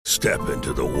Step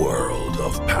into the world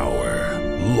of power,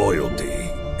 loyalty,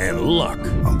 and luck.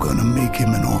 I'm gonna make him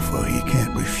an offer he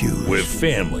can't refuse. With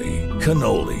family,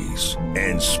 cannolis,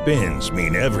 and spins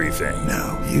mean everything.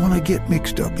 Now, you wanna get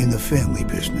mixed up in the family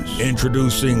business.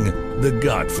 Introducing The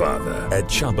Godfather at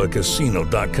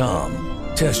ChumbaCasino.com.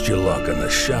 Test your luck in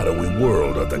the shadowy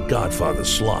world of The Godfather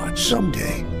slot.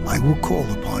 Someday, I will call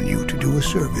upon you to do a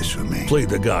service for me. Play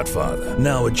The Godfather,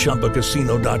 now at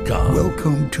ChumbaCasino.com.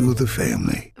 Welcome to the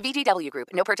family. VGW Group.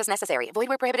 No purchase necessary. Void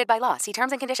where prohibited by law. See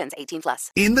terms and conditions.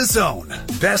 18+. In the Zone.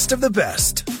 Best of the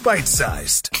best.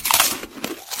 Bite-sized.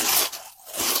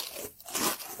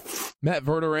 Matt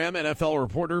Verderame, NFL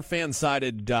reporter,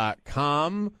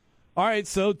 fansided.com. All right,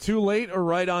 so too late or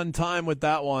right on time with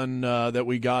that one that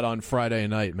we got on Friday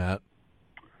night, Matt?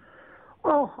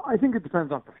 Well, I think it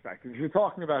depends on perspective. If you're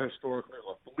talking about historically,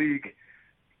 look, the league,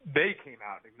 they came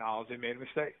out and acknowledged they made a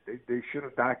mistake. They should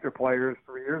have backed their players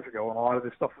 3 years ago when a lot of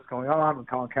this stuff was going on, when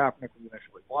Colin Kaepernick was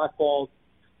initially blackballed,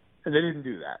 and they didn't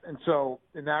do that. And so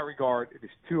in that regard, it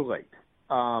is too late.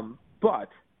 But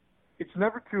it's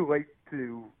never too late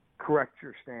to correct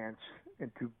your stance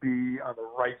and to be on the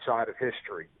right side of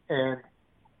history. And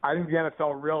I think the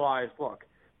NFL realized, look,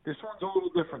 this one's a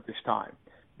little different this time.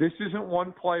 This isn't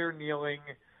one player kneeling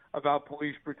about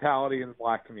police brutality in the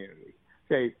black community.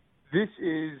 Okay, this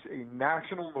is a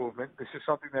national movement. This is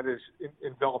something that has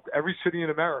enveloped every city in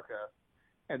America.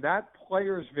 And that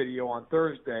player's video on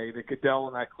Thursday that Goodell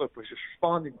in that clip was just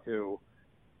responding to,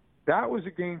 that was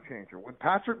a game changer. When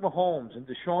Patrick Mahomes and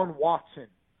Deshaun Watson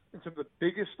and some of the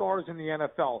biggest stars in the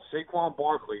NFL, Saquon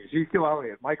Barkley, Ezekiel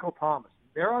Elliott, Michael Thomas,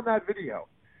 they're on that video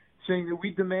saying that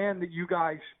we demand that you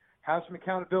guys have some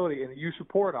accountability and that you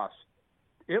support us.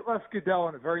 It left Goodell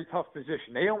in a very tough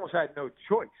position. They almost had no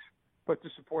choice but to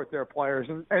support their players.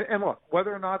 And look,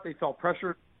 whether or not they felt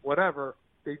pressured, whatever,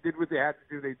 they did what they had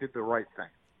to do. They did the right thing.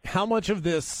 How much of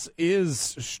this is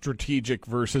strategic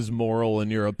versus moral, in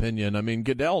your opinion? I mean,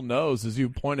 Goodell knows, as you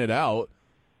pointed out,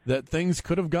 that things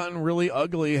could have gotten really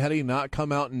ugly had he not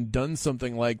come out and done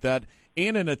something like that,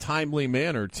 and in a timely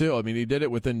manner, too. I mean, he did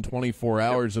it within 24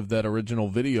 hours of that original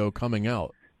video coming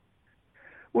out.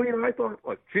 Well, I thought,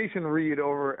 look, Jason Reed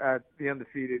over at The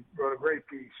Undefeated wrote a great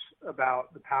piece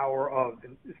about the power of,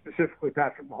 and specifically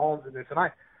Patrick Mahomes in this, and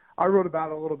I wrote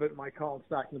about it a little bit in my column,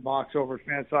 Stacking the Box, over at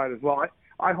Fanside as well.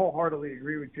 I wholeheartedly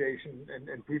agree with Jason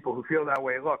and people who feel that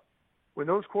way. Look, when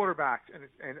those quarterbacks,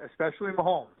 and especially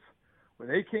Mahomes, when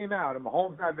they came out, and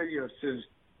Mahomes in that video says,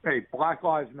 hey, Black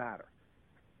Lives Matter,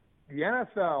 the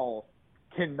NFL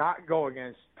cannot go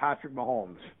against Patrick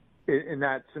Mahomes in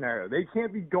that scenario. They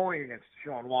can't be going against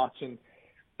Deshaun Watson,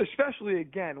 especially,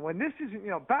 again, when this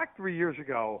isn't, back 3 years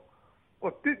ago,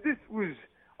 look, this was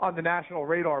on the national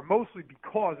radar mostly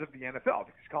because of the NFL,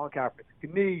 because Colin Kaepernick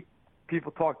took a knee.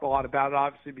 People talked a lot about it.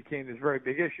 Obviously became this very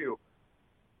big issue.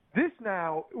 This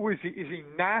now is a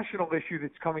national issue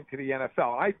that's coming to the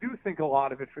NFL. I do think a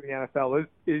lot of it for the NFL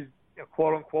is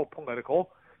quote-unquote political.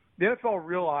 The NFL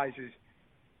realizes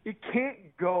it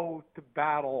can't go to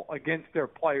battle against their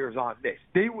players on this.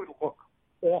 They would look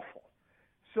awful.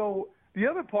 So the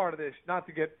other part of this, not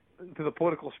to get into the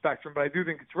political spectrum, but I do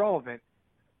think it's relevant,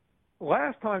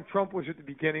 last time Trump was at the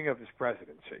beginning of his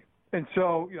presidency. And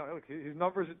so, his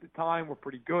numbers at the time were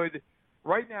pretty good.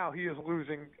 Right now, he is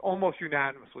losing almost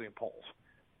unanimously in polls.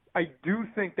 I do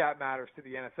think that matters to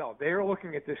the NFL. They are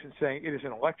looking at this and saying it is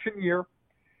an election year.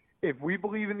 If we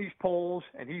believe in these polls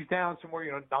and he's down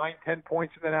somewhere, 9-10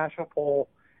 points in the national poll,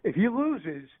 if he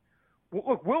loses,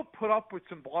 look, we'll put up with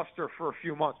some bluster for a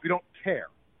few months. We don't care.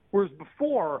 Whereas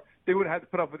before, they would have had to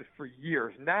put up with it for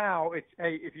years. Now it's,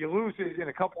 hey, if he loses in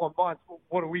a couple of months,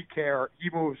 what do we care? He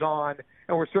moves on,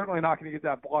 and we're certainly not going to get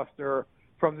that bluster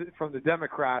from the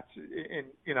Democrats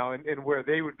in where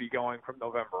they would be going from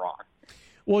November on.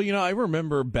 Well, I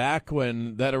remember back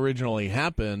when that originally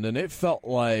happened, and it felt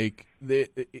like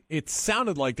it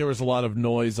sounded like there was a lot of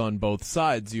noise on both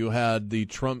sides. You had the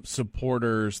Trump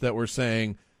supporters that were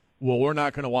saying, well, we're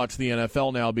not going to watch the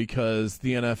NFL now because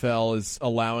the NFL is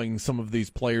allowing some of these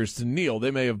players to kneel.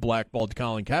 They may have blackballed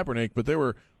Colin Kaepernick, but there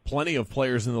were plenty of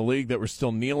players in the league that were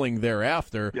still kneeling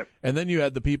thereafter. Yep. And then you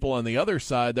had the people on the other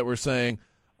side that were saying,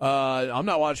 I'm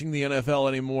not watching the NFL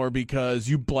anymore because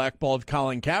you blackballed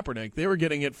Colin Kaepernick. They were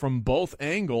getting it from both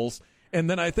angles. And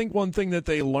then I think one thing that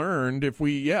they learned,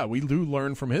 we do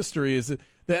learn from history, is that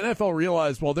the NFL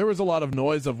realized, well, there was a lot of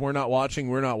noise of we're not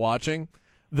watching.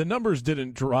 The numbers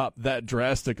didn't drop that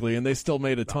drastically, and they still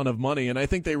made a ton of money. And I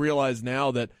think they realize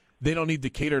now that they don't need to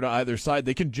cater to either side.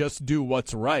 They can just do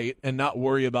what's right and not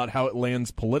worry about how it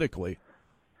lands politically.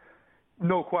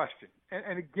 No question.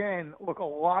 And again, look, a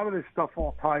lot of this stuff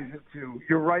all ties into,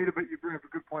 you're right about, you bring up a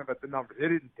good point about the numbers. It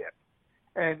didn't dip.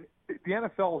 And the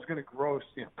NFL is going to gross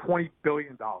 $20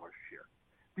 billion this year.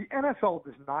 The NFL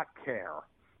does not care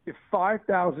if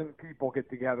 5,000 people get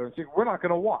together and say, we're not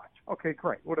going to watch. Okay,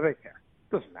 great. What do they care?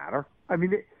 Doesn't matter. I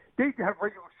mean, they have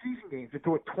regular season games that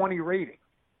do a 20 rating.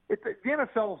 The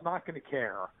NFL is not going to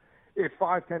care if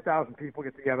 10,000 people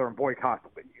get together and boycott the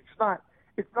league.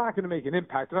 It's not going to make an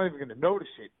impact. They're not even going to notice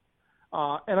it.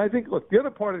 And I think, look, the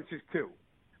other part of this is, too,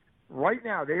 right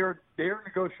now they are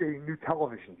negotiating new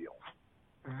television deals.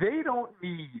 They don't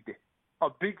need a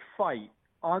big fight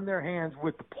on their hands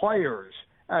with the players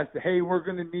as to, hey, we're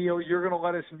going to kneel, you're going to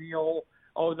let us kneel.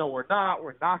 Oh, no, we're not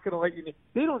going to let you kneel.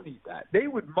 They don't need that. They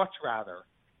would much rather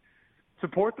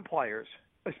support the players,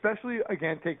 especially,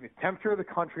 again, taking the temperature of the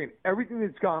country and everything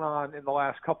that's gone on in the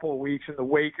last couple of weeks in the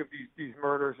wake of these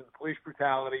murders and police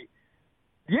brutality.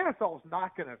 The NFL is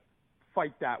not going to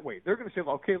fight that way. They're going to say,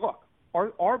 okay, look,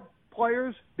 our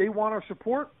players, they want our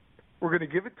support. We're going to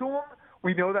give it to them.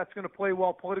 We know that's going to play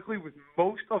well politically with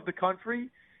most of the country.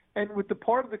 And with the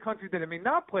part of the country that it may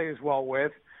not play as well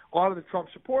with, a lot of the Trump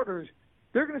supporters,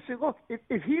 they're going to say, look,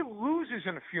 if he loses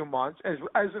in a few months, as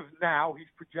of now he's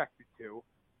projected to,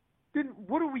 then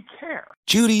what do we care?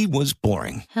 Judy was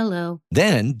boring. Hello.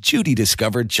 Then Judy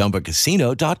discovered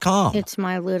ChumbaCasino.com. It's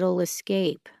my little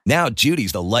escape. Now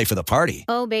Judy's the life of the party.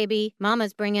 Oh, baby,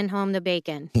 mama's bringing home the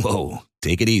bacon. Whoa,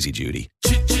 take it easy, Judy.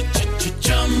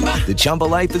 The Chumba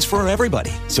life is for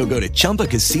everybody. So go to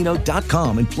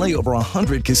ChumbaCasino.com and play over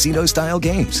 100 casino-style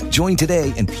games. Join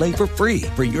today and play for free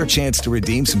for your chance to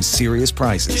redeem some serious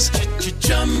prizes.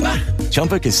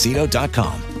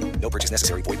 ChumbaCasino.com. No purchase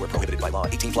necessary. Void where prohibited by law.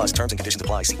 18+ terms and conditions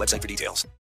apply. See website for details.